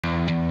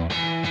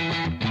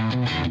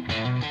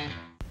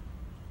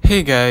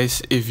Hey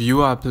guys, if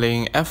you are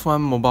playing F1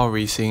 mobile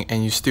racing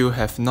and you still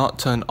have not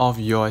turned off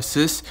your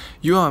assist,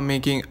 you are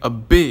making a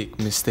big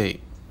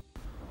mistake.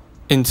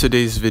 In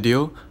today's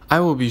video, I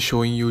will be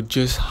showing you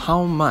just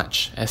how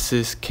much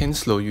assist can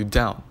slow you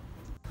down.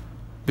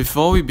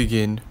 Before we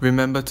begin,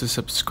 remember to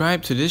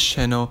subscribe to this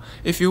channel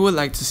if you would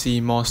like to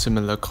see more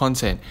similar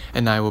content,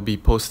 and I will be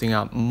posting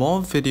up more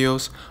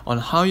videos on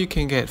how you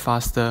can get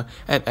faster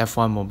at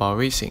F1 mobile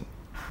racing.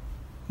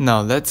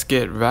 Now let's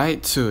get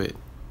right to it.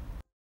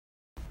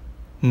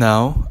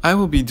 Now, I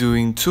will be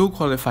doing two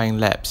qualifying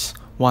laps,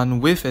 one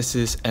with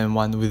assist and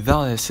one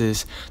without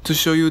assist, to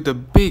show you the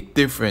big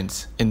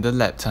difference in the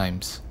lap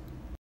times.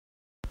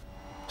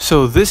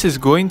 So this is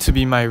going to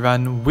be my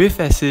run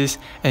with assist,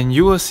 and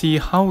you will see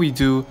how we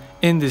do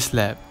in this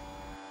lap.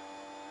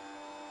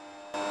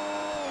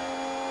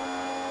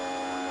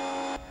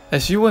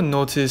 As you will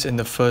notice in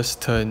the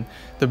first turn,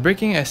 the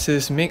braking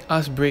assist make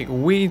us brake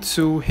way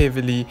too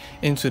heavily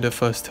into the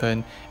first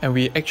turn, and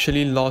we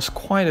actually lost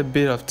quite a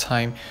bit of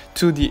time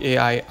to the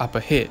AI up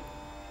ahead.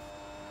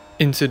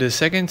 Into the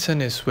second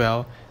turn as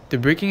well, the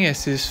braking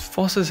assist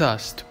forces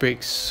us to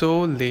brake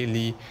so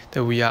lately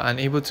that we are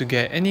unable to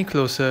get any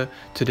closer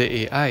to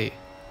the AI.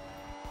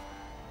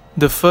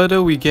 The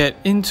further we get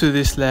into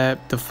this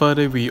lap, the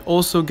further we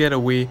also get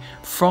away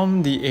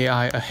from the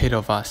AI ahead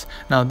of us.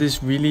 Now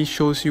this really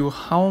shows you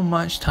how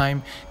much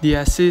time the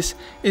assist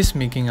is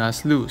making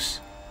us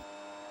lose.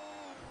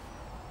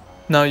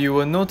 Now you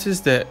will notice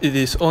that it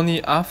is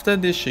only after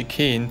this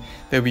chicane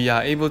that we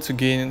are able to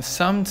gain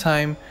some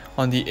time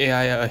on the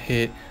AI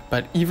ahead,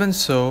 but even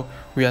so,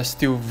 we are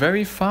still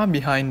very far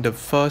behind the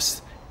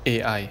first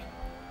AI.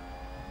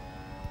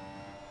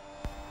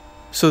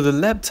 So the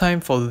lap time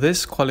for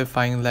this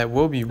qualifying lap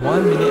will be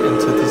 1 minute and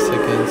 30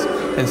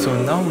 seconds, and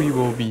so now we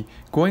will be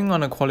going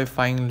on a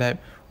qualifying lap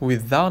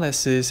without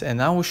assist,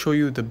 and I will show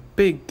you the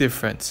big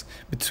difference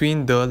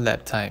between the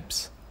lap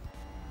times.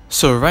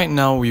 So right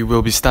now we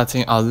will be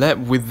starting our lap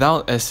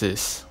without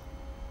assist.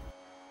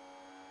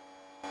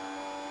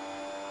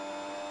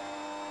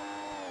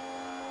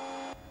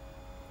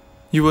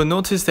 You will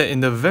notice that in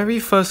the very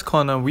first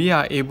corner, we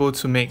are able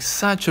to make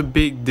such a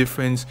big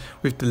difference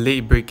with the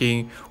late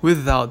braking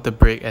without the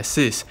brake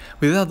assist.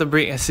 Without the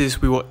brake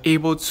assist, we were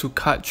able to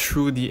cut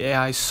through the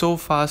AI so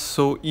fast,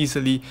 so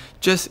easily,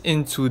 just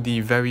into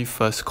the very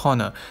first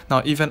corner.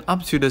 Now, even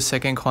up to the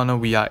second corner,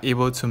 we are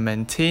able to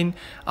maintain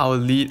our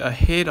lead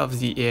ahead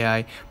of the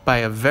AI by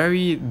a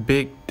very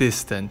big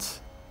distance.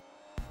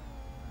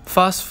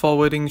 Fast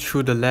forwarding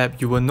through the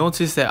lap, you will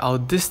notice that our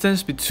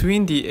distance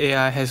between the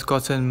AI has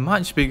gotten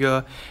much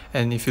bigger,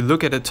 and if you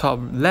look at the top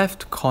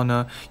left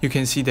corner, you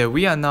can see that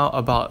we are now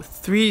about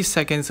 3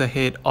 seconds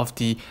ahead of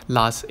the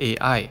last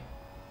AI.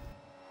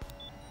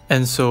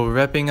 And so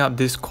wrapping up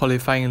this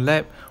qualifying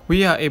lap,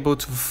 we are able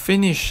to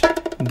finish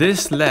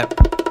this lap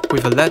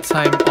with a lap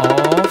time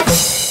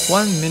of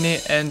 1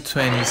 minute and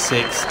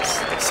 26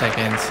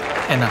 seconds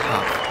and a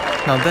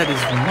half. Now that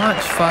is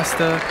much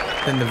faster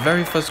than the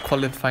very first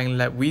qualifying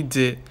lap we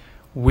did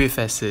with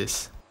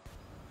assist.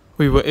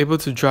 We were able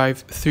to drive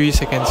 3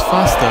 seconds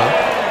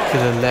faster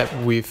to the lap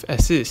with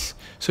assist.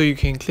 So you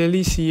can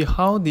clearly see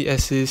how the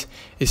assist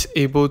is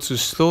able to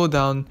slow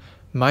down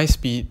my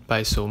speed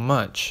by so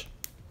much.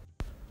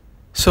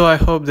 So I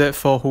hope that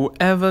for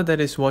whoever that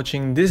is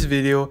watching this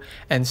video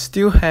and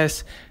still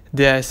has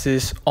their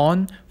assist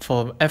on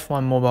for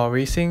F1 mobile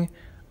racing,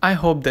 I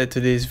hope that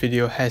today's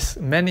video has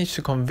managed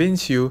to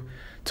convince you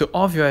to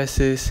off your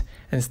assist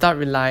and start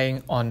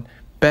relying on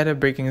better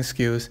braking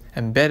skills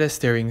and better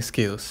steering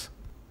skills.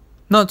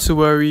 Not to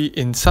worry,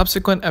 in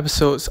subsequent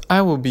episodes,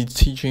 I will be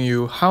teaching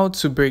you how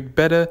to brake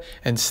better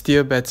and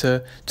steer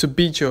better to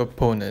beat your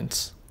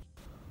opponents.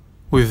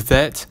 With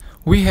that,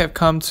 we have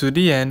come to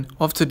the end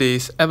of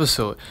today's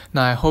episode.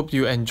 Now I hope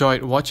you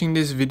enjoyed watching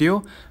this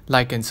video.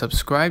 Like and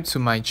subscribe to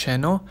my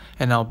channel,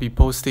 and I'll be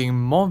posting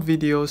more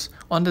videos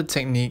on the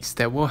techniques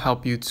that will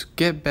help you to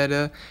get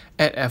better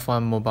at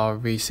F1 mobile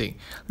racing.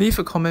 Leave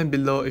a comment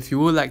below if you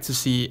would like to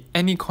see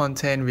any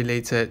content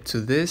related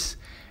to this,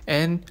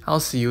 and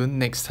I'll see you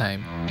next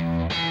time.